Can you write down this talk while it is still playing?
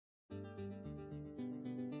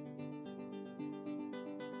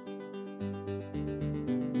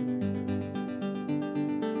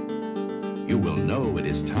will know it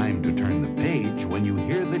is time to turn the page when you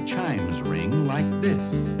hear the chimes ring like this.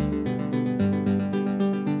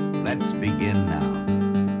 Let's begin now.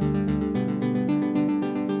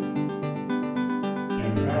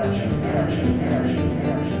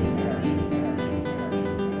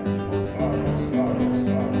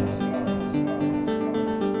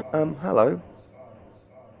 Hello.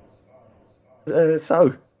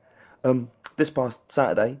 This past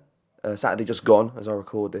Saturday, Saturday just gone as I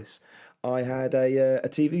record this, I had a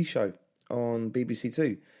TV show on BBC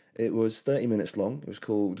Two. It was 30 minutes long. It was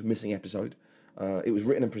called Missing Episode. It was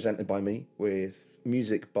written and presented by me with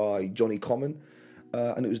music by Johnny Common,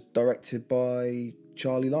 and it was directed by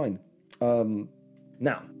Charlie Line.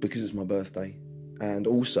 Now, because it's my birthday, and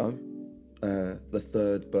also the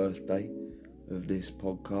third birthday of this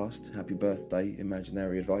podcast, happy birthday,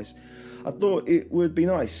 Imaginary Advice, I thought it would be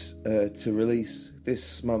nice to release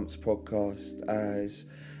this month's podcast as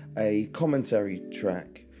a commentary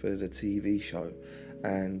track for the TV show,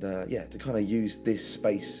 and to kind of use this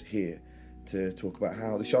space here to talk about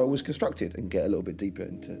how the show was constructed and get a little bit deeper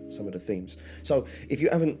into some of the themes. So if you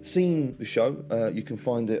haven't seen the show, you can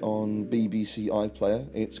find it on BBC iPlayer.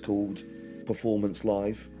 It's called Performance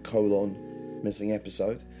Live, Missing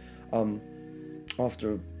Episode.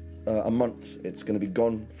 After a month, it's going to be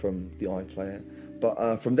gone from the iPlayer.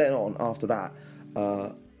 But from then on, after that,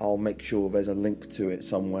 I'll make sure there's a link to it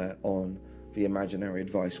somewhere on the Imaginary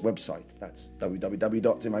Advice website. That's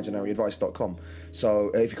www.imaginaryadvice.com. So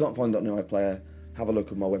if you can't find it on the iPlayer, have a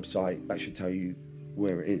look at my website. That should tell you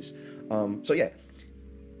where it is.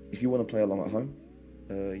 If you want to play along at home,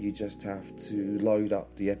 you just have to load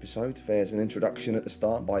up the episode. There's an introduction at the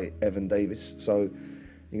start by Evan Davis, so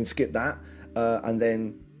you can skip that. And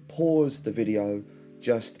then pause the video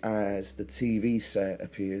just as the TV set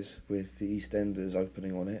appears with the EastEnders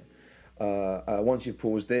opening on it. Once you've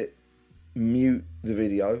paused it, mute the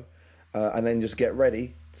video, and then just get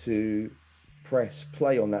ready to press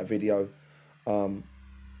play on that video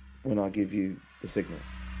when I give you the signal.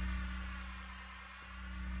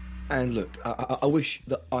 And look, I wish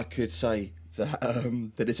that I could say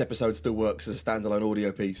that this episode still works as a standalone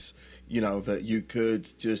audio piece. You know, that you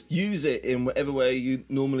could just use it in whatever way you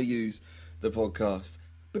normally use the podcast.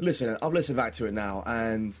 But listen, I've listened back to it now,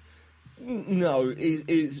 and no,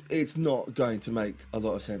 it's not going to make a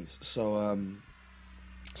lot of sense. So I'm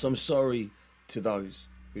sorry to those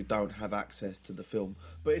who don't have access to the film.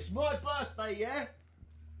 But it's my birthday, yeah?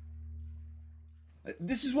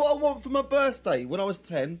 This is what I want for my birthday. When I was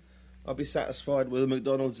 10, I'd be satisfied with a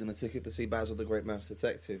McDonald's and a ticket to see Basil the Great Mouse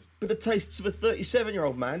Detective. But the tastes of a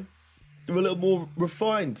 37-year-old man are a little more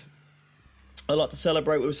refined. I like to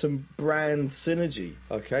celebrate with some brand synergy.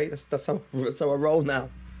 Okay, that's how I roll now.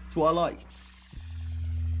 That's what I like.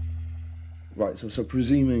 Right, so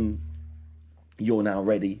presuming you're now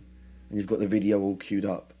ready and you've got the video all queued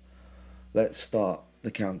up, let's start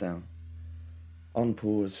the countdown.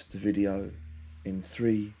 Unpause the video in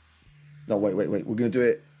 3. No, wait. We're going to do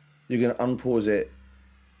it. You're going to unpause it.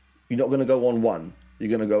 You're not going to go on 1. You're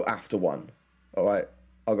going to go after 1. All right?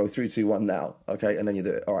 I'll go 3, 2, 1 now. Okay? And then you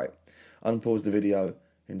do it. All right. Unpause the video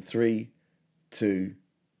in 3, 2,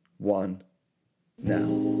 1, now.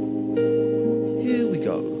 Here we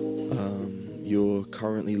go. You're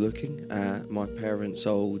currently looking at my parents'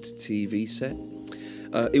 old TV set.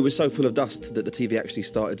 It was so full of dust that the TV actually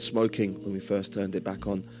started smoking when we first turned it back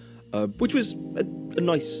on, which was a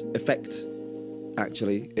nice effect.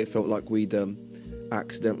 Actually, it felt like we'd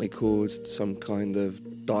accidentally caused some kind of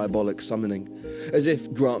diabolic summoning, as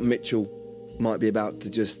if Grant Mitchell might be about to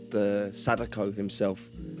just Sadako himself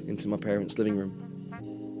into my parents' living room.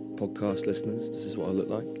 Podcast listeners, this is what I look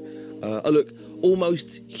like. I look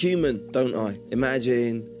almost human, don't I?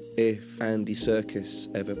 Imagine if Andy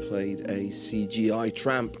Serkis ever played a CGI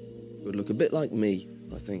tramp. It would look a bit like me,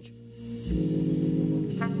 I think.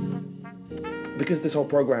 Because this whole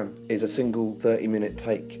programme is a single 30-minute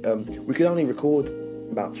take, we could only record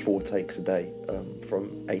about 4 takes a day,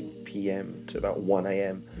 from 8 p.m. to about 1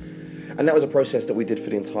 a.m. And that was a process that we did for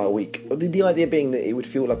the entire week. The idea being that it would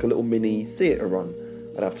feel like a little mini theatre run.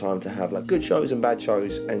 I'd have time to have like good shows and bad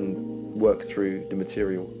shows and work through the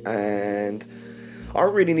material. And I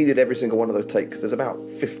really needed every single one of those takes. There's about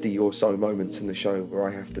 50 or so moments in the show where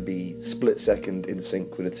I have to be split second in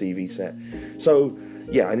sync with a TV set. So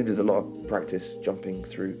yeah, I needed a lot of practice jumping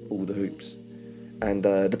through all the hoops. And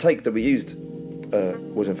the take that we used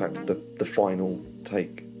was in fact the final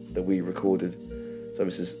take that we recorded. So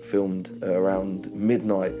this is filmed around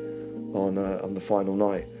midnight on the final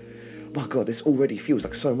night. My God, this already feels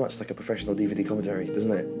like so much like a professional DVD commentary,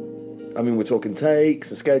 doesn't it? I mean, we're talking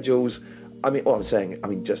takes and schedules. I mean, all I'm saying,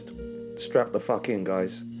 just Strap the fuck in,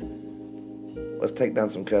 guys. Let's take down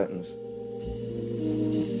some curtains.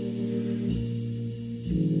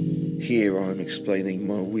 Here I'm explaining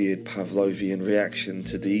my weird Pavlovian reaction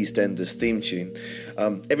to the EastEnders theme tune.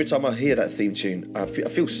 Every time I hear that theme tune, I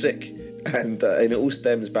feel sick, and it all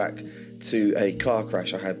stems back to a car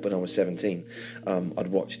crash I had when I was 17. I'd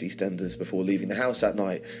watched EastEnders before leaving the house that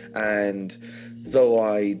night, and though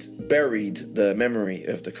I'd buried the memory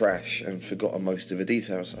of the crash and forgotten most of the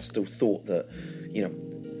details, I still thought that,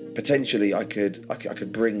 potentially I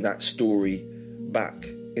could bring that story back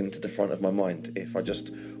into the front of my mind if I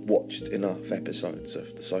just watched enough episodes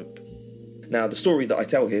of the soap. Now, the story that I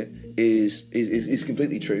tell here is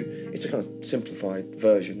completely true. It's a kind of simplified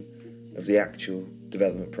version of the actual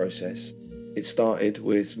development process. It started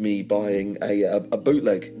with me buying a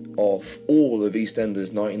bootleg of all of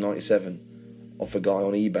EastEnders 1997 off a guy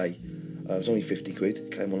on eBay. It was only 50 quid,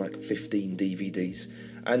 it came on like 15 DVDs,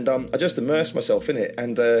 and I just immersed myself in it.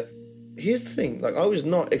 And here's the thing, I was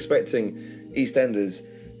not expecting EastEnders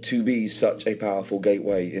to be such a powerful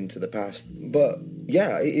gateway into the past, but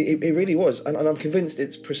yeah, it really was, and I'm convinced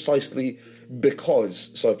it's precisely because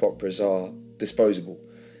soap operas are disposable.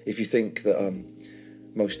 If you think that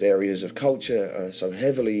most areas of culture are so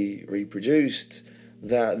heavily reproduced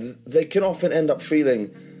that they can often end up feeling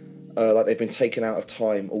like they've been taken out of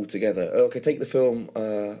time altogether. Okay, take the film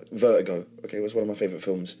Vertigo. Okay, it was one of my favourite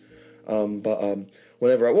films. But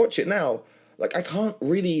whenever I watch it now, I can't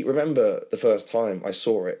really remember the first time I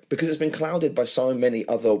saw it because it's been clouded by so many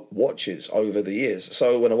other watches over the years.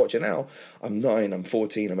 So when I watch it now, I'm 9, I'm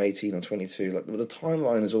 14, I'm 18, I'm 22. The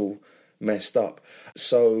timeline is all messed up.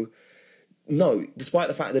 So no, despite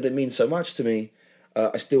the fact that it means so much to me,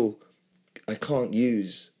 I can't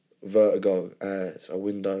use Vertigo as a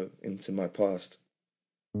window into my past.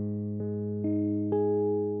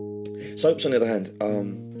 Soaps, on the other hand,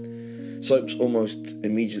 soaps almost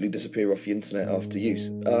immediately disappear off the internet after use.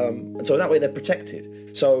 And so that way they're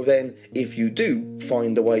protected. So then if you do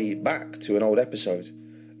find a way back to an old episode,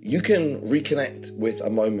 you can reconnect with a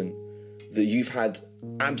moment that you've had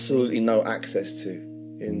absolutely no access to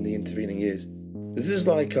in the intervening years. This is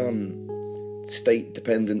like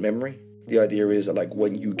state-dependent memory. The idea is that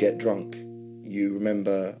when you get drunk, you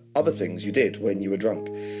remember other things you did when you were drunk.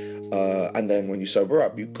 And then when you sober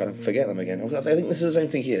up, you kind of forget them again. I think this is the same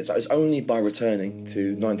thing here. So it's only by returning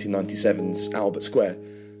to 1997's Albert Square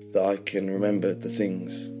that I can remember the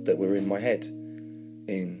things that were in my head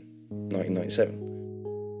in 1997.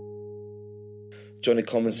 Johnny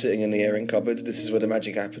Common sitting in the airing cupboard. This is where the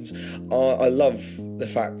magic happens. I love the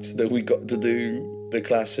fact that we got to do the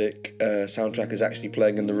classic soundtrack is actually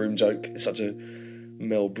playing in the room joke. It's such a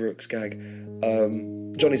Mel Brooks gag.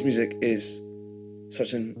 Johnny's music is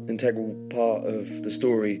such an integral part of the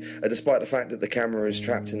story, despite the fact that the camera is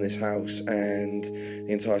trapped in this house and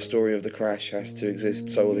the entire story of the crash has to exist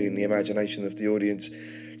solely in the imagination of the audience.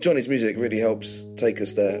 Johnny's music really helps take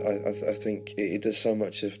us there. I think it does so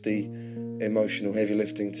much of the emotional heavy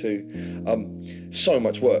lifting too. So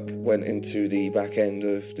much work went into the back end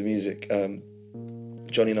of the music.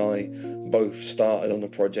 Johnny and I both started on the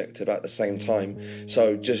project about the same time,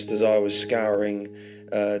 so just as I was scouring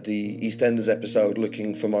the EastEnders episode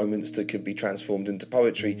looking for moments that could be transformed into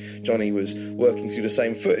poetry, Johnny was working through the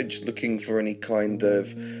same footage looking for any kind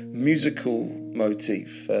of musical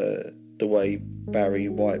motif, the way Barry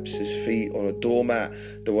wipes his feet on a doormat,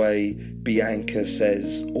 the way Bianca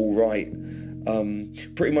says all right.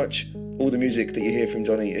 Pretty much all the music that you hear from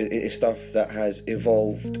Johnny is stuff that has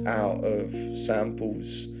evolved out of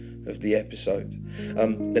samples of the episode.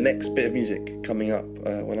 The next bit of music coming up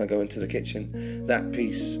when I go into the kitchen, that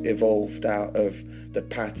piece evolved out of the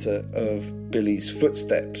patter of Billy's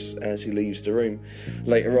footsteps as he leaves the room.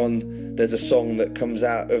 Later on, there's a song that comes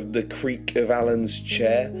out of the creak of Alan's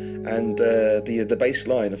chair, and the bass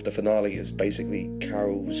line of the finale is basically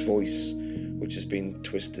Carol's voice, which has been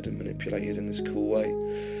twisted and manipulated in this cool way.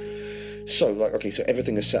 So, so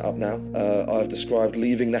everything is set up now. I've described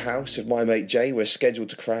leaving the house with my mate Jay. We're scheduled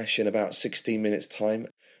to crash in about 16 minutes' time.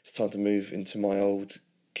 It's time to move into my old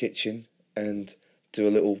kitchen and do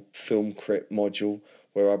a little film crypt module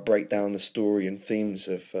where I break down the story and themes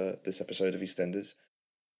of this episode of EastEnders.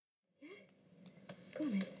 Go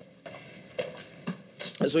on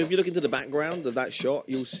then. So if you look into the background of that shot,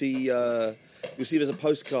 you'll see there's a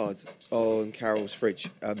postcard on Carol's fridge.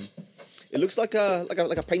 It looks like a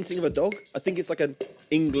painting of a dog. I think it's like an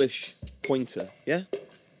English pointer. Yeah,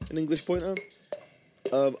 an English pointer.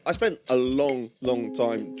 I spent a long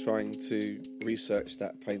time trying to research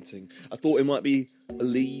that painting. I thought it might be a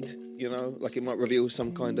lead, it might reveal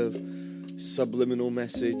some kind of subliminal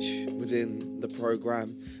message within the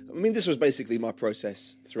program. I mean, this was basically my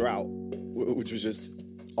process throughout, which was just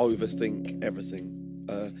overthink everything.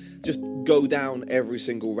 Just go down every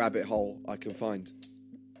single rabbit hole I can find.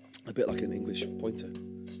 A bit like an English pointer,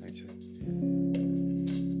 actually.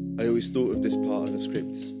 I always thought of this part of the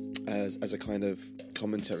script as a kind of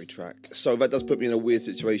commentary track. So that does put me in a weird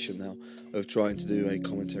situation now of trying to do a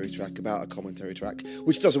commentary track about a commentary track,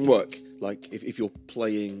 which doesn't work. Like, if you're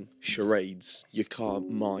playing charades, you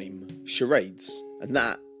can't mime charades. And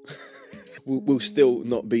that will still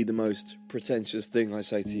not be the most pretentious thing I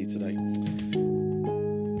say to you today.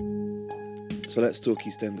 So let's talk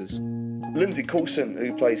EastEnders. Lindsay Coulson,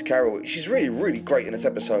 who plays Carol, she's really, really great in this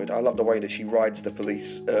episode. I love the way that she rides the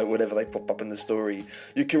police whenever they pop up in the story.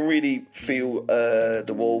 You can really feel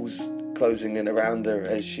the walls closing in around her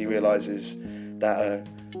as she realises that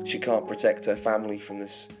she can't protect her family from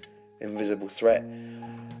this invisible threat.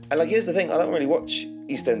 And like, here's the thing, I don't really watch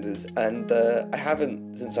EastEnders, and I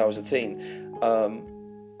haven't since I was a teen.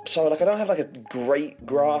 So like, I don't have like a great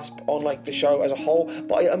grasp on like the show as a whole,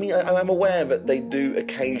 but I mean I'm aware that they do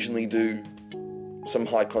occasionally do some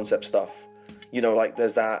high concept stuff. You know, like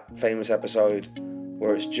there's that famous episode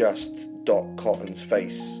where it's just Doc Cotton's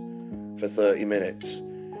face for 30 minutes,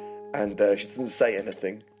 and she doesn't say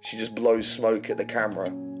anything. She just blows smoke at the camera,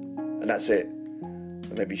 and that's it.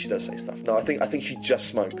 And maybe she does say stuff. No, I think she just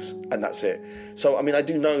smokes, and that's it. So I mean, I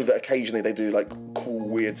do know that occasionally they do like cool,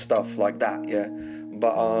 weird stuff like that, yeah.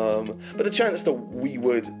 But the chance that we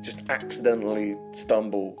would just accidentally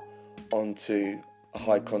stumble onto a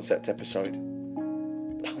high concept episode,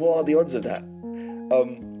 like, what are the odds of that?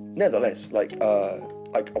 Nevertheless,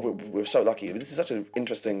 we're so lucky. This is such an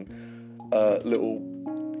interesting little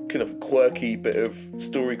kind of quirky bit of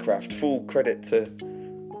storycraft. Full credit to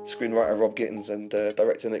screenwriter Rob Gittins and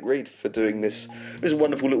director Nick Reed for doing this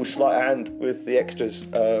wonderful little sleight of hand with the extras.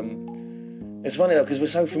 It's funny though, because we're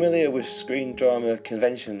so familiar with screen drama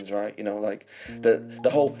conventions, right? You know, like the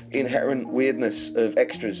whole inherent weirdness of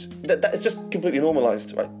extras. That is just completely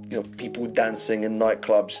normalised, right? You know, people dancing in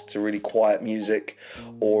nightclubs to really quiet music,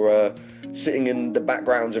 or sitting in the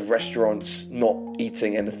backgrounds of restaurants not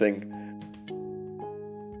eating anything.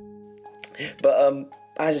 But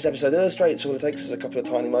as this episode illustrates, all it takes is a couple of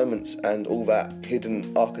tiny moments and all that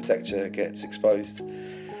hidden architecture gets exposed.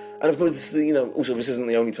 And of course, you know, also this isn't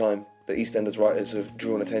the only time that EastEnders writers have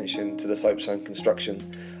drawn attention to the soapstone construction.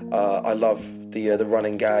 I love the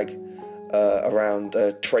running gag around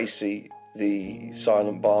Tracy, the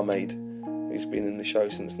silent barmaid, who's been in the show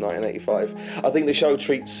since 1985. I think the show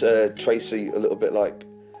treats Tracy a little bit like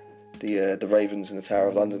the Ravens in the Tower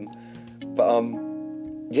of London. But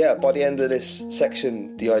yeah, by the end of this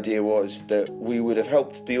section, the idea was that we would have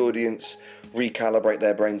helped the audience recalibrate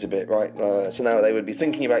their brains a bit, right? So now they would be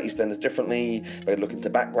thinking about EastEnders differently. They'd look into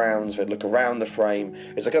backgrounds, they'd look around the frame.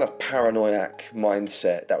 It's a kind of paranoiac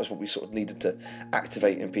mindset. That was what we sort of needed to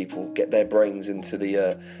activate in people, get their brains into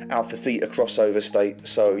the alpha theta crossover state,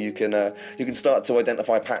 so you can start to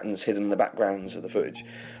identify patterns hidden in the backgrounds of the footage.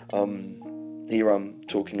 Here I'm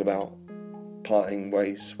talking about parting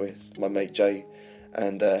ways with my mate Jay,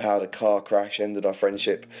 and how the car crash ended our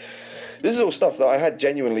friendship. This is all stuff that I had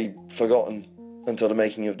genuinely forgotten until the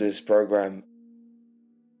making of this programme.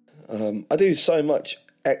 I do so much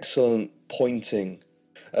excellent pointing.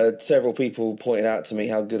 Several people pointed out to me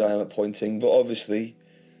how good I am at pointing, but obviously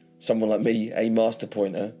someone like me, a master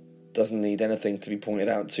pointer, doesn't need anything to be pointed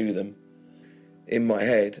out to them. In my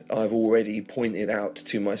head, I've already pointed out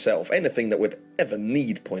to myself anything that would ever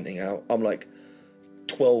need pointing out. I'm like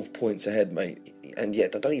 12 points ahead, mate, and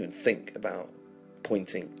yet I don't even think about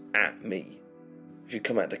pointing at me. If you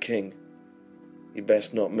come at the king, you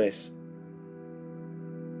best not miss.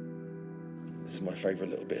 This is my favourite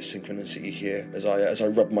little bit of synchronicity here, as I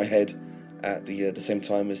rub my head at the same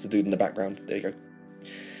time as the dude in the background. There you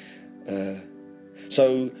go.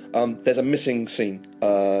 So there's a missing scene,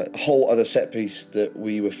 a whole other set piece that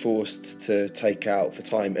we were forced to take out for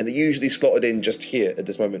time, and it usually slotted in just here at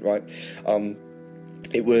this moment, right?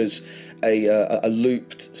 It was a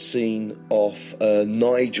looped scene of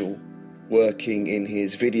Nigel working in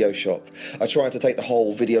his video shop. I tried to take the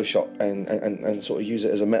whole video shop and sort of use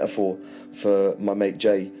it as a metaphor for my mate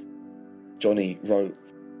Jay. Johnny wrote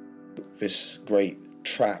this great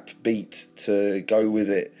trap beat to go with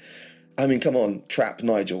it. I mean, come on, trap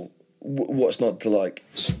Nigel. What's not to like?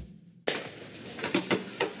 So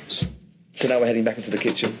now we're heading back into the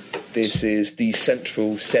kitchen. This is the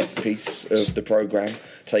central set piece of the programme,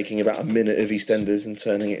 taking about a minute of EastEnders and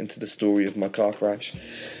turning it into the story of my car crash.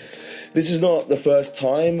 This is not the first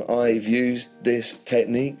time I've used this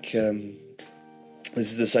technique. This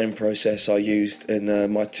is the same process I used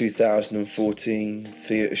in my 2014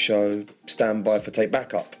 theatre show, Stand By for Tape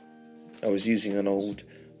Backup. I was using an old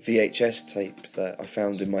VHS tape that I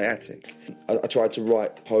found in my attic. I tried to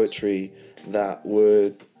write poetry that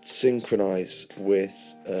would synchronise with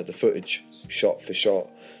the footage, shot for shot.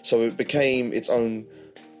 So it became its own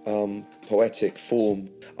poetic form.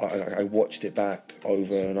 I watched it back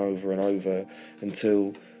over and over and over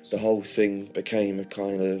until the whole thing became a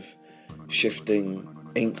kind of shifting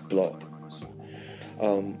ink blot.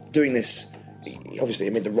 Doing this, obviously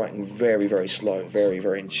it made the writing very, very slow, very,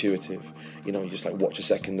 very intuitive. You know, you just like watch a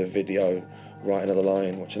second of video, write another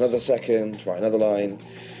line, watch another second, write another line.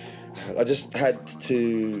 I just had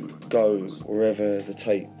to go wherever the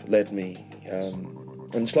tape led me,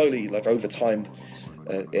 and slowly, like over time,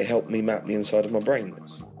 it helped me map the inside of my brain.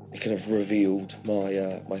 It kind of revealed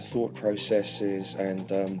my thought processes and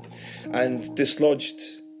dislodged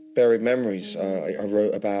buried memories. I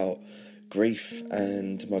wrote about grief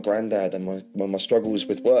and my granddad and my struggles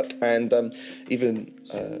with work, and even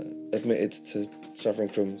admitted to suffering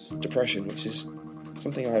from depression, which is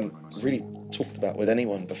something I hadn't really talked about with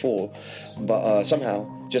anyone before. But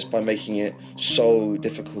somehow, just by making it so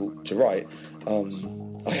difficult to write,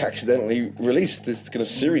 I accidentally released this kind of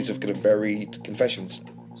series of kind of buried confessions.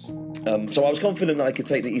 So I was confident I could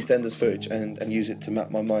take the EastEnders footage and use it to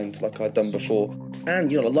map my mind like I'd done before.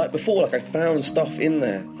 And, you know, like before, like I found stuff in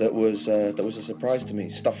there that was a surprise to me,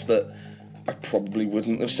 stuff that I probably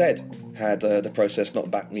wouldn't have said had the process not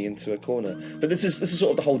backed me into a corner. But this is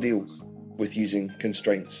sort of the whole deal with using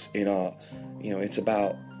constraints in art. You know, it's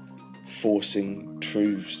about forcing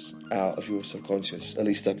truths out of your subconscious. At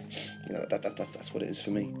least, you know, that's what it is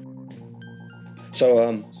for me.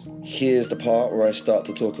 So here's the part where I start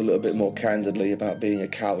to talk a little bit more candidly about being a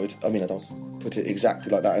coward. I mean, I don't put it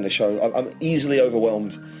exactly like that in the show. I'm easily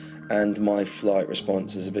overwhelmed, and my flight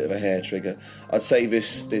response is a bit of a hair trigger. I'd say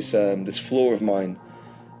this flaw of mine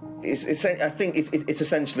is I think it's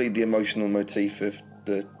essentially the emotional motif of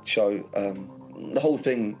the show. The whole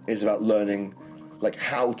thing is about learning, like,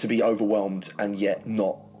 how to be overwhelmed and yet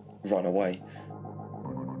not run away.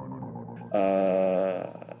 I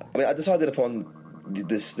mean, I decided upon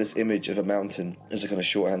this image of a mountain as a kind of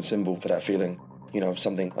shorthand symbol for that feeling. You know,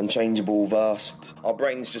 something unchangeable, vast. Our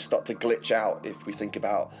brains just start to glitch out if we think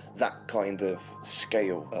about that kind of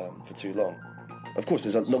scale for too long. Of course,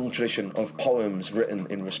 there's a long tradition of poems written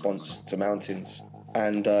in response to mountains,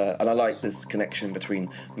 and I like this connection between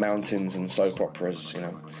mountains and soap operas. You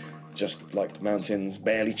know, just like mountains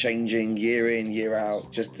barely changing year in, year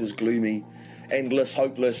out, just as gloomy, endless,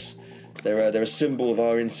 hopeless. They're a symbol of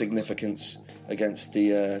our insignificance against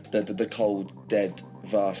the cold, dead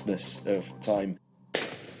vastness of time.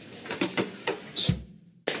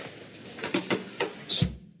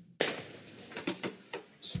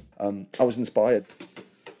 I was inspired,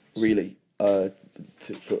 really, for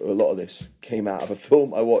a lot of this came out of a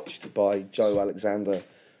film I watched by Joe Alexander,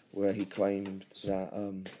 where he claimed that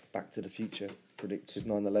Back to the Future predicted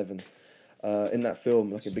 9/11. In that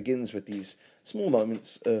film, like, it begins with these small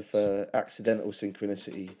moments of accidental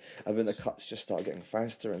synchronicity, and then the cuts just start getting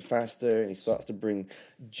faster and faster, and he starts to bring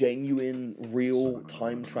genuine, real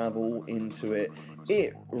time travel into it.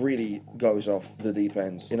 It really goes off the deep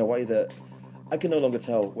end in a way that I can no longer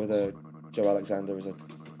tell whether Joe Alexander is a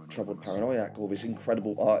troubled paranoiac or this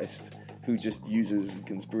incredible artist who just uses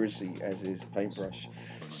conspiracy as his paintbrush.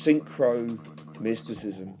 Synchro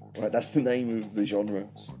mysticism, right? That's the name of the genre.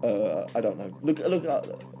 I don't know.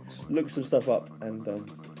 Look some stuff up and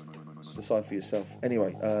decide for yourself.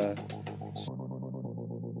 Anyway,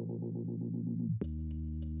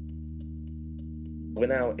 we're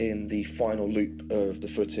now in the final loop of the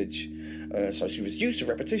footage. So through his use of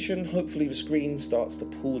repetition, hopefully the screen starts to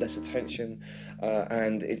pull less attention,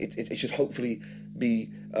 and it should hopefully be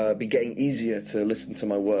getting easier to listen to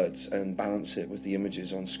my words and balance it with the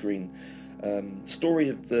images on screen. Story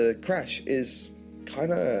of the crash is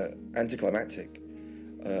kind of anticlimactic.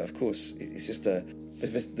 Of course, it's just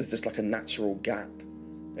there's just like a natural gap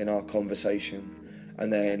in our conversation,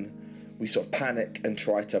 and then we sort of panic and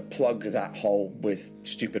try to plug that hole with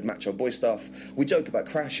stupid macho boy stuff. We joke about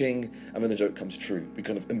crashing, and then the joke comes true. We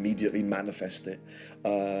kind of immediately manifest it.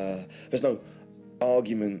 There's no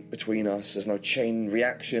argument between us. There's no chain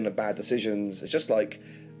reaction of bad decisions. It's just like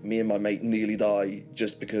me and my mate nearly die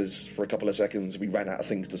just because for a couple of seconds we ran out of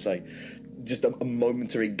things to say. Just a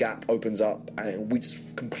momentary gap opens up, and we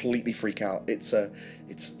just completely freak out. It's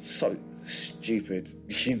so stupid,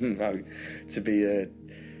 you know,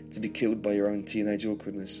 to be killed by your own teenage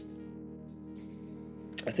awkwardness.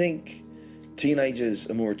 I think teenagers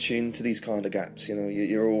are more attuned to these kind of gaps. You know,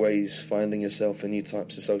 you're always finding yourself in new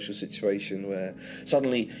types of social situation where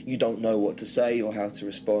suddenly you don't know what to say or how to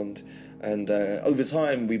respond. And over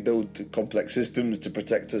time, we build complex systems to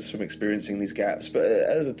protect us from experiencing these gaps. But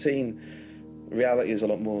as a teen, reality is a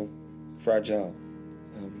lot more fragile.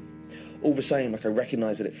 All the same, like, I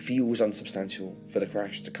recognise that it feels unsubstantial for the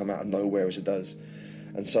crash to come out of nowhere as it does.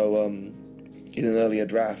 And so in an earlier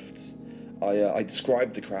draft, I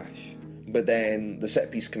described the crash, but then the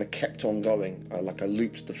set piece kind of kept on going. I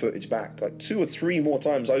looped the footage back like 2 or 3 more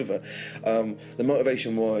times over. The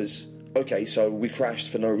motivation was, okay, so we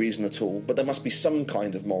crashed for no reason at all, but there must be some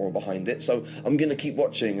kind of moral behind it, so I'm going to keep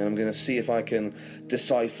watching and I'm going to see if I can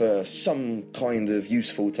decipher some kind of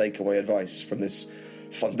useful takeaway advice from this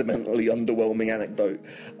fundamentally underwhelming anecdote.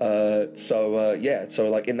 So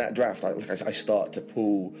like in that draft, I start to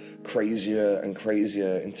pull crazier and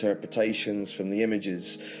crazier interpretations from the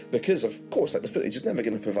images, because of course, like, the footage is never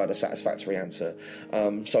going to provide a satisfactory answer.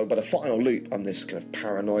 But a final loop, I'm this kind of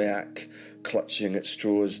paranoiac clutching at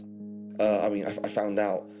straws. I found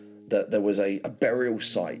out that there was a burial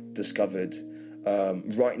site discovered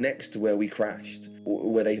right next to where we crashed,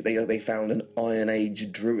 where they found an Iron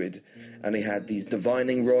Age druid, and he had these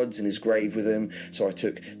divining rods in his grave with him. So I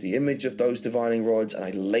took the image of those divining rods and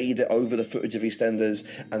I laid it over the footage of EastEnders,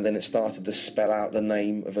 and then it started to spell out the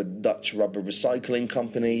name of a Dutch rubber recycling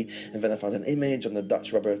company, and then I found an image on the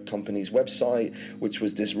Dutch rubber company's website, which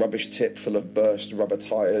was this rubbish tip full of burst rubber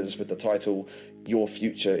tyres with the title, "Your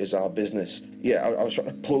future is our business." Yeah, I was trying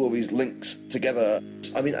to pull all these links together.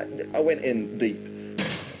 I mean, I went in deep.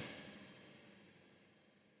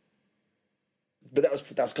 But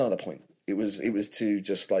that's kind of the point. It was to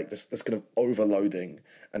just like this kind of overloading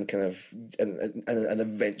and kind of and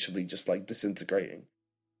eventually just like disintegrating.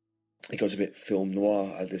 It goes a bit film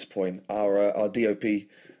noir at this point. Our DOP,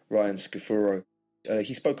 Ryan Scafuro,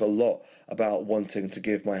 he spoke a lot about wanting to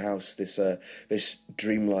give my house this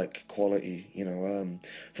dreamlike quality. You know,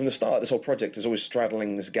 from the start, this whole project is always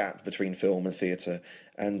straddling this gap between film and theatre,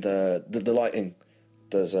 and the lighting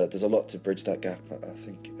there's a lot to bridge that gap, I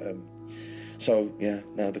think. So yeah,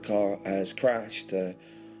 now the car has crashed.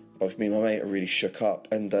 Both me and my mate are really shook up,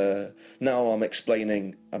 and now I'm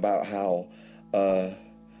explaining about how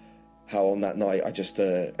on that night I just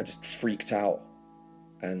freaked out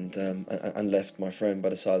and left my friend by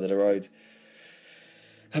the side of the road.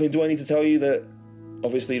 I mean, do I need to tell you that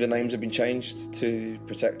obviously the names have been changed to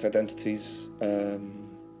protect identities?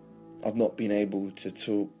 I've not been able to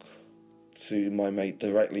talk to my mate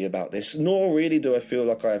directly about this, nor really do I feel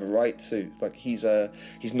like I have a right to. Like, he's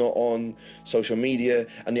not on social media,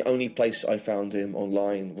 and the only place I found him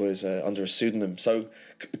online was under a pseudonym. So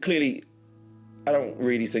clearly, I don't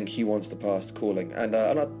really think he wants the past calling, and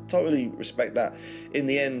I totally respect that. In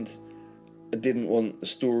the end, I didn't want the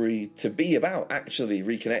story to be about actually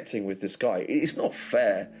reconnecting with this guy. It's not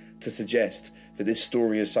fair to suggest that this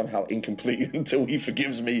story is somehow incomplete until he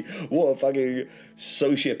forgives me. What a fucking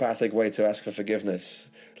sociopathic way to ask for forgiveness.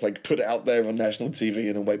 Like, put it out there on national TV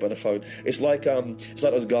and then wait by the phone. It's like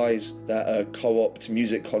those guys that co-opt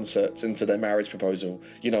music concerts into their marriage proposal.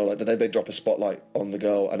 You know, like they drop a spotlight on the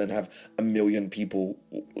girl and then have 1 million people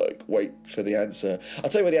like wait for the answer. I'll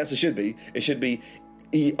tell you what the answer should be. It should be,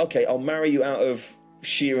 okay, I'll marry you out of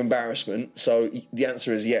sheer embarrassment. So the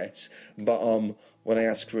answer is yes, but when I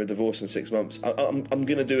ask for a divorce in 6 months, I'm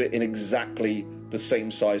going to do it in exactly the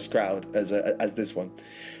same size crowd as this one.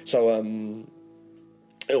 So,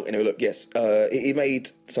 anyway, look, yes, it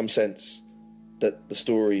made some sense that the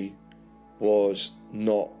story was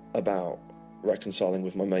not about reconciling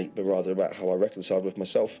with my mate, but rather about how I reconciled with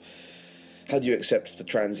myself. How do you accept the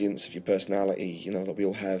transience of your personality? You know, that we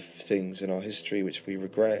all have things in our history which we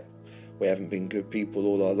regret. We haven't been good people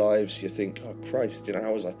all our lives. You think, oh Christ, you know,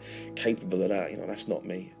 how was I capable of that? You know, that's not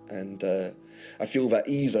me. And I feel that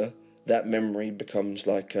either that memory becomes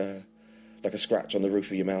like a scratch on the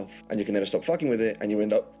roof of your mouth, and you can never stop fucking with it, and you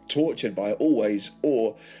end up tortured by it always,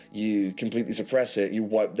 or you completely suppress it, you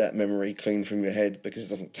wipe that memory clean from your head because it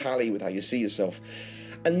doesn't tally with how you see yourself.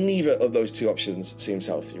 And neither of those two options seems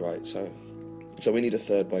healthy, right? So we need a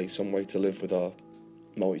third way, some way to live with our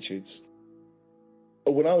multitudes.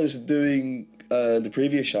 When I was doing the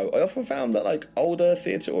previous show, I often found that like older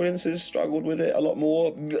theatre audiences struggled with it a lot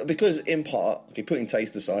more because, in part, okay, putting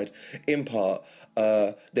taste aside, in part,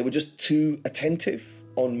 they were just too attentive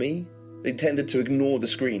on me. They tended to ignore the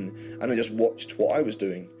screen and they just watched what I was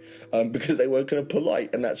doing because they were kind of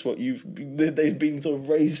polite, and that's what they've been sort of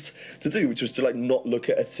raised to do, which was to like not look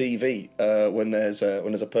at a TV when there's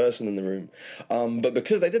a person in the room. But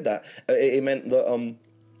because they did that, it meant that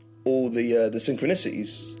all the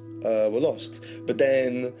synchronicities were lost. But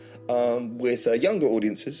then with younger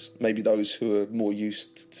audiences, maybe those who are more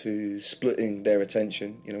used to splitting their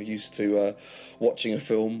attention, used to watching a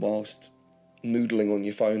film whilst noodling on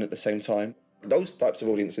your phone at the same time, those types of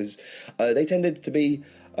audiences, they tended to be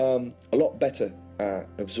a lot better at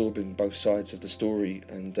absorbing both sides of the story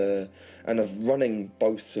and of running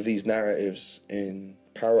both of these narratives in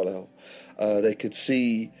parallel. They could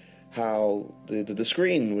see how the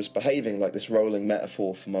screen was behaving like this rolling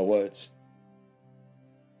metaphor for my words.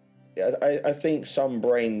 I think some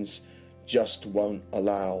brains just won't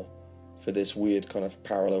allow for this weird kind of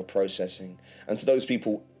parallel processing, and to those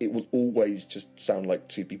people it will always just sound like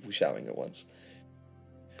two people shouting at once.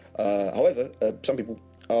 However, some people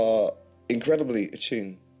are incredibly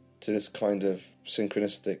attuned to this kind of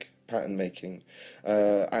synchronistic pattern making,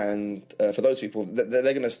 and for those people, they're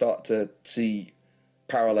going to start to see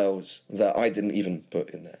parallels that I didn't even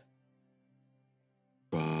put in there.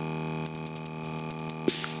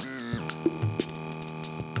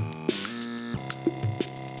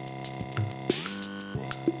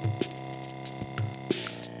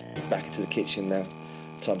 Back to the kitchen now.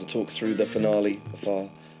 Time to talk through the finale of our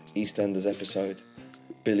EastEnders episode,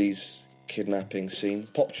 Billy's kidnapping scene.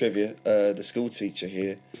 Pop trivia, the school teacher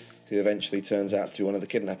here, who eventually turns out to be one of the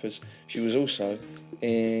kidnappers, she was also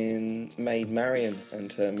in Maid Marian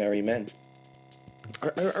and Her Merry Men.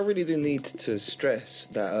 I really do need to stress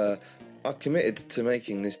that I committed to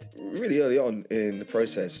making this really early on in the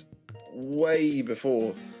process, way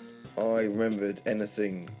before I remembered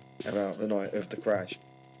anything about the night of the crash.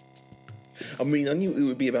 I mean, I knew it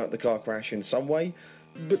would be about the car crash in some way,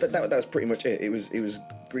 but that was pretty much it. It was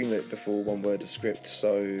greenlit before one word of script,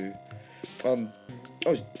 so I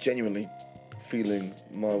was genuinely feeling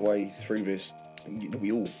my way through this.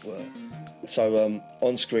 We all were. So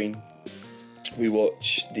on screen, we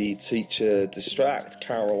watch the teacher distract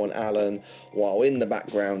Carol and Alan, while in the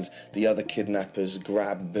background the other kidnappers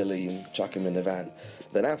grab Billy and chuck him in the van.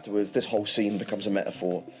 Then afterwards, this whole scene becomes a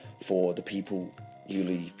metaphor for the people you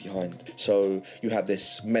leave behind. So you have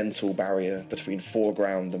this mental barrier between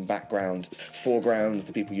foreground and background. Foreground,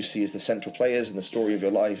 the people you see as the central players in the story of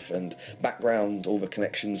your life, and background, all the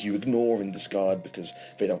connections you ignore and discard because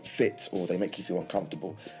they don't fit or they make you feel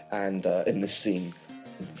uncomfortable. And in this scene,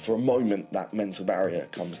 for a moment, that mental barrier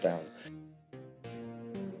comes down.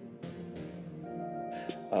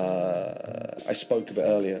 I spoke a bit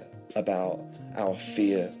earlier about our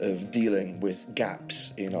fear of dealing with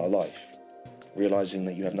gaps in our life. Realising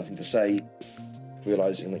that you have nothing to say,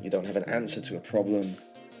 realising that you don't have an answer to a problem.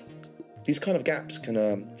 These kind of gaps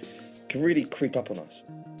can really creep up on us.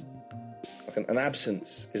 Like an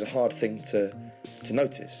absence is a hard thing to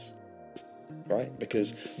notice, right?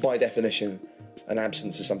 Because by definition, an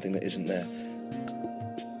absence is something that isn't there.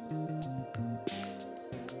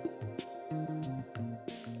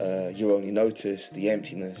 You only notice the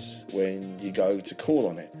emptiness when you go to call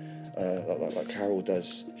on it. Like Carol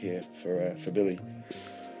does here for Billy.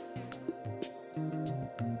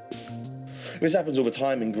 This happens all the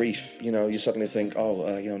time in grief. You suddenly think,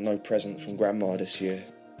 no present from Grandma this year,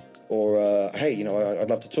 or hey, I'd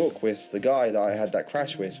love to talk with the guy that I had that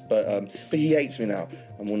crash with, but he hates me now,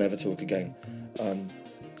 and we'll never talk again.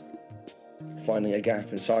 Finding a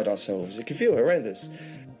gap inside ourselves, it can feel horrendous.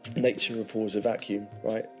 Nature abhors a vacuum,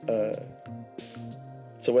 right?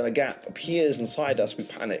 So when a gap appears inside us, we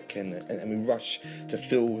panic and we rush to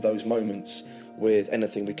fill those moments with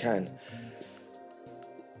anything we can.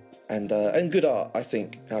 And good art, I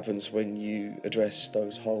think, happens when you address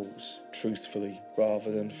those holes truthfully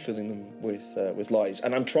rather than filling them with lies.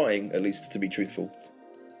 And I'm trying, at least, to be truthful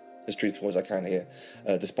as I can here,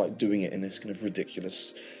 despite doing it in this kind of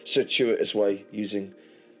ridiculous, circuitous way, using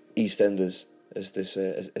EastEnders as this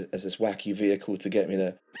wacky vehicle to get me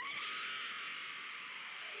there.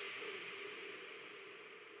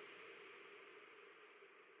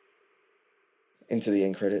 Into the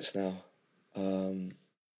end credits now.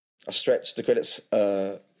 I stretched the credits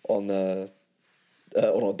on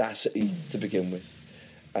Audacity to begin with,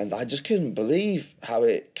 and I just couldn't believe how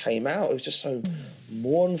it came out. It was just so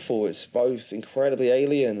mournful. It's both incredibly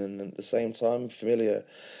alien and at the same time familiar.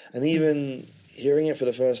 And even hearing it for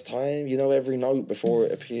the first time, every note before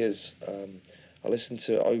it appears. I listened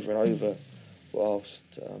to it over and over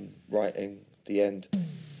whilst writing the end.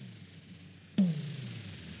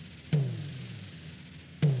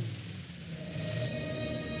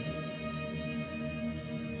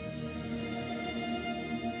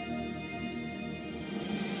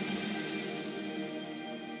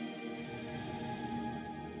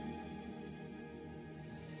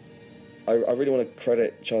 I really want to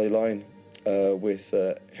credit Charlie Line with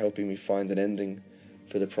helping me find an ending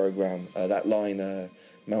for the programme. That line,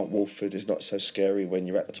 Mount Wolford is not so scary when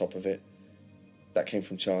you're at the top of it. That came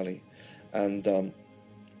from Charlie. And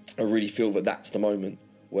I really feel that that's the moment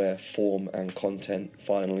where form and content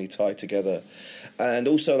finally tie together. And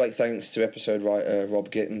also, like, thanks to episode writer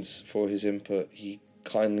Rob Gittins for his input. He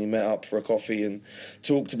kindly met up for a coffee and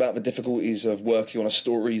talked about the difficulties of working on a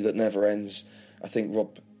story that never ends. I think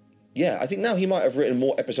now he might have written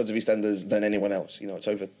more episodes of EastEnders than anyone else. You know, it's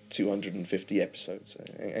over 250 episodes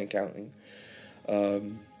and counting.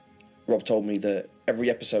 Rob told me that every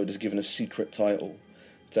episode is given a secret title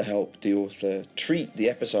to help the author treat the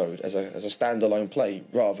episode as a standalone play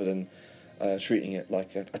rather than treating it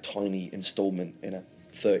like a tiny instalment in a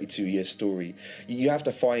 32-year story. You have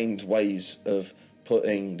to find ways of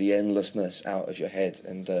putting the endlessness out of your head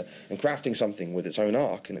and crafting something with its own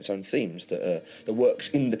arc and its own themes that works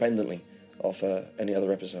independently of any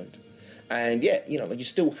other episode. And yeah, you know, like, you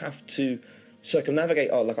still have to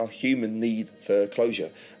circumnavigate our human need for closure.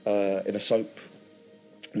 In a soap,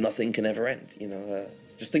 nothing can ever end. You know,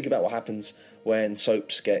 just think about what happens when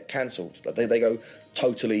soaps get cancelled. Like, they go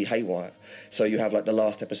totally haywire. So you have, like, the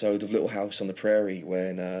last episode of Little House on the Prairie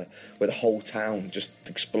when where the whole town just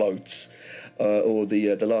explodes, or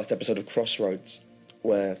the last episode of Crossroads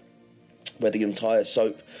where the entire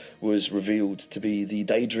soap was revealed to be the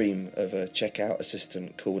daydream of a checkout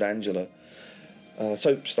assistant called Angela.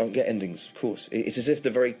 Soaps don't get endings, of course. It's as if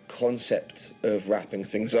the very concept of wrapping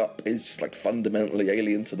things up is just, like, fundamentally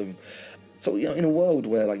alien to them. So, you know, in a world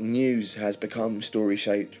where, like, news has become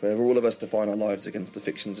story-shaped, where all of us define our lives against the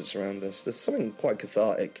fictions that surround us, there's something quite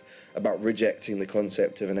cathartic about rejecting the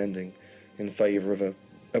concept of an ending in favour of a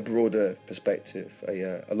broader perspective,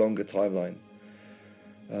 a longer timeline.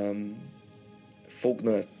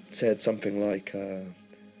 Faulkner said something like,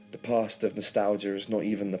 the past of nostalgia is not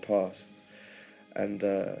even the past. And,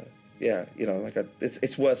 yeah, you know, like,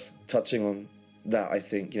 it's worth touching on that. I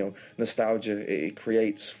think, you know, nostalgia, it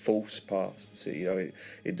creates false pasts. You know,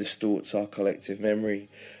 it distorts our collective memory.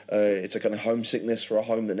 It's a kind of homesickness for a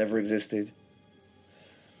home that never existed.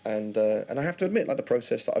 And I have to admit, like, the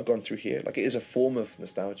process that I've gone through here, like, it is a form of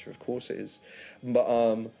nostalgia, of course it is.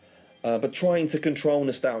 But trying to control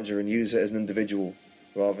nostalgia and use it as an individual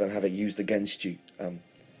rather than have it used against you,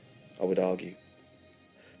 I would argue.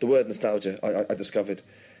 The word nostalgia, I discovered,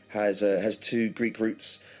 has two Greek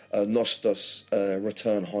roots: nostos,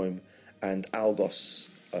 return home, and algos,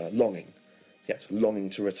 longing. Yes, longing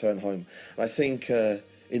to return home. And I think in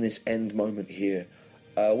this end moment here,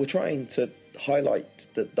 we're trying to highlight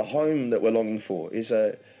that the home that we're longing for is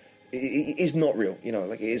not real. You know,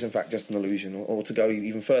 like, it is in fact just an illusion. Or to go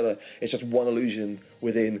even further, it's just one illusion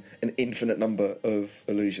within an infinite number of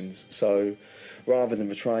illusions. So, rather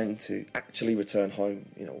than trying to actually return home,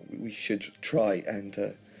 you know, we should try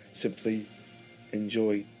and simply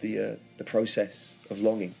enjoy the process of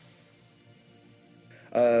longing.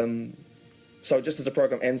 So just as the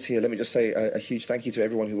programme ends here, let me just say a huge thank you to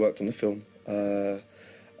everyone who worked on the film.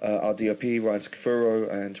 Our DOP, Ryan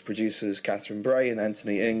Scafuro, and producers Catherine Bray and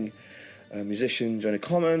Anthony Ng, musician Jonah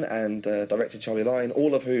Common, and director Charlie Lyon,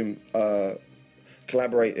 all of whom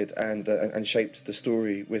collaborated and shaped the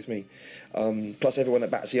story with me. Plus everyone at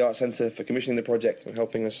Battersea Arts Centre for commissioning the project and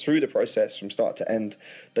helping us through the process from start to end,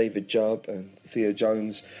 David Jubb and Theo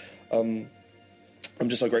Jones. I'm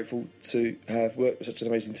just so grateful to have worked with such an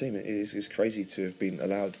amazing team. It's crazy to have been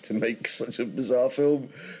allowed to make such a bizarre film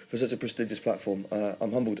for such a prestigious platform.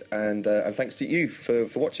 I'm humbled, and thanks to you for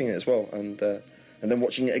watching it as well, and then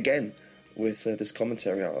watching it again with this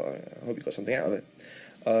commentary. I hope you got something out of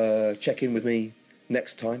it. Check in with me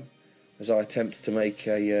next time as I attempt to make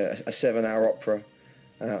a 7-hour opera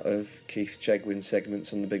out of Keith Chegwin's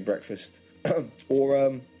segments on The Big Breakfast.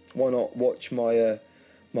 Or why not watch my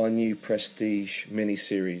new prestige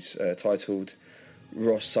mini-series titled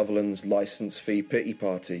Ross Sutherland's Licence Fee Pity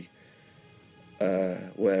Party,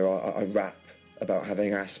 where I rap about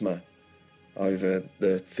having asthma over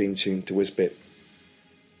the theme tune to Whizbit.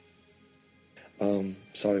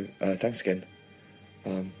 So thanks again.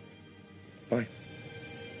 Bye.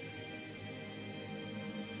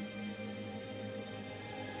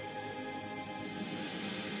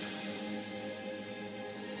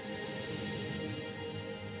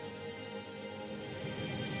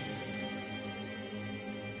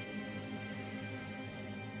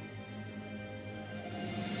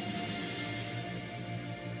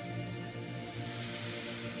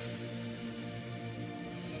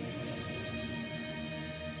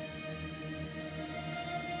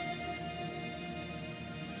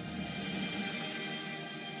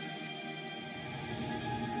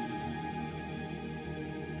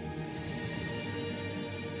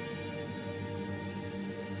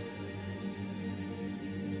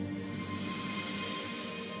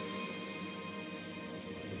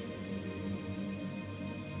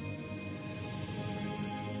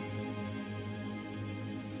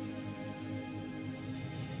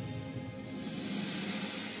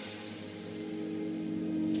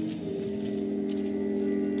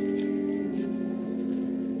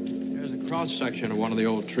 cross-section of one of the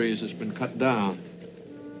old trees that's been cut down.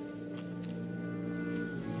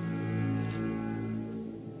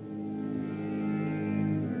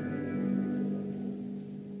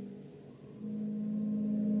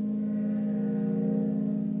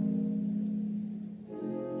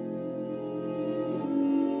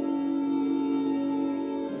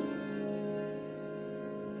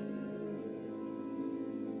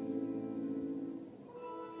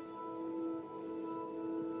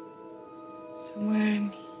 Somewhere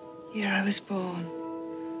in here I was born.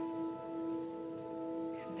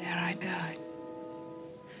 And there I died.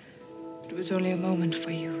 It was only a moment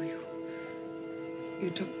for you. You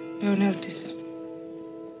took no notice.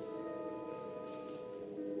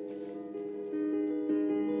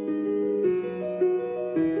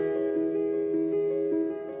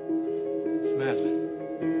 Madeline.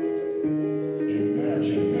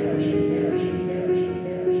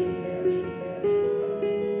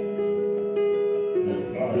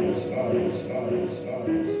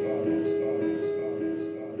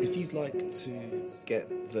 If you'd like to get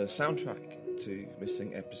the soundtrack to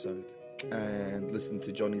Missing Episode and listen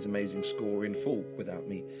to Johnny's amazing score in full without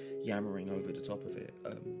me yammering over the top of it,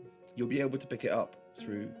 you'll be able to pick it up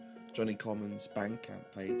through Johnny Common's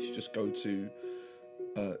Bandcamp page. Just go to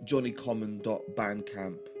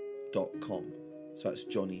johnnycommon.bandcamp.com. So that's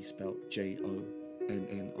Johnny spelled Jonnie.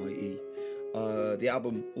 The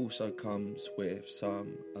album also comes with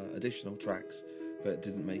some additional tracks that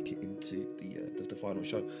didn't make it into the final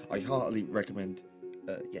show. I heartily recommend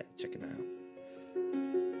checking that out.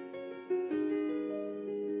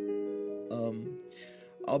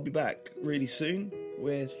 I'll be back really soon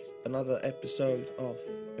with another episode of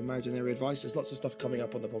Imaginary Advice. There's lots of stuff coming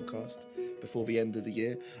up on the podcast before the end of the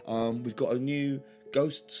year. We've got a new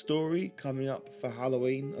ghost story coming up for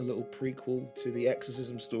Halloween, a little prequel to the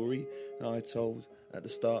exorcism story that I told at the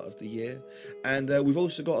start of the year. And we've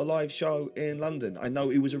also got a live show in London. I know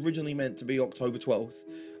it was originally meant to be October 12th,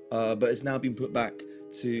 but it's now been put back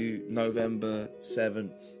to November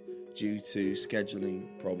 7th due to scheduling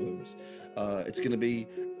problems. It's going to be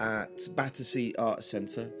at Battersea Arts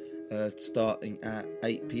Centre, starting at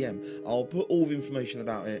 8 p.m. I'll put all the information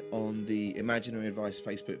about it on the Imaginary Advice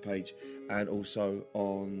Facebook page and also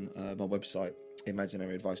on my website,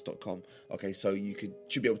 imaginaryadvice.com. Okay, so you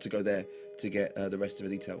should be able to go there to get the rest of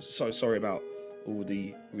the details. So sorry about all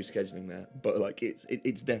the rescheduling there, but like it's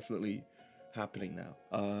definitely happening now.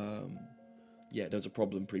 There was a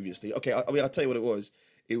problem previously. Okay, I mean I'll tell you what it was.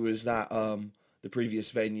 It was that the previous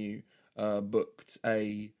venue booked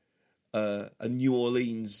a New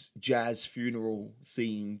Orleans jazz funeral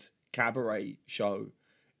themed cabaret show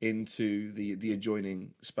into the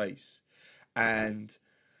adjoining space, and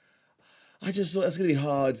I just thought that's going to be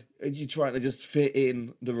hard. You trying to just fit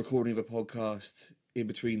in the recording of a podcast in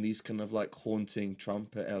between these kind of like haunting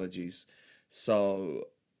trumpet elegies. So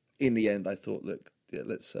in the end, I thought, look,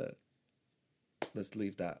 let's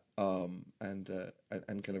leave that and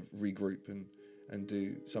kind of regroup and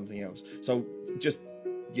do something else. So just.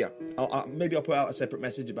 Yeah, maybe I'll put out a separate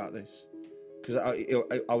message about this, because I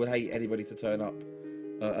would hate anybody to turn up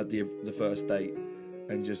at the first date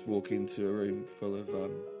and just walk into a room full of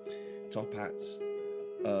top hats,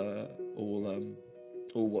 all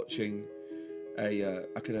watching a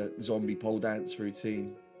kind of zombie pole dance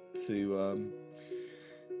routine to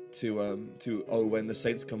Oh When the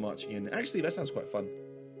Saints Come Marching In. Actually, that sounds quite fun.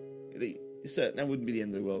 That wouldn't be the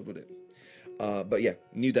end of the world, would it? But yeah,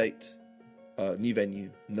 new date. New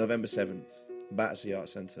venue, November 7th, Battersea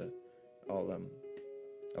Arts Centre. I'll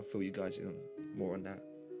fill you guys in more on that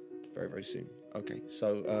very, very soon. Okay,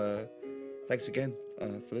 so thanks again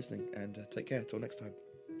for listening, and take care. Till next time.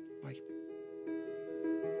 Bye.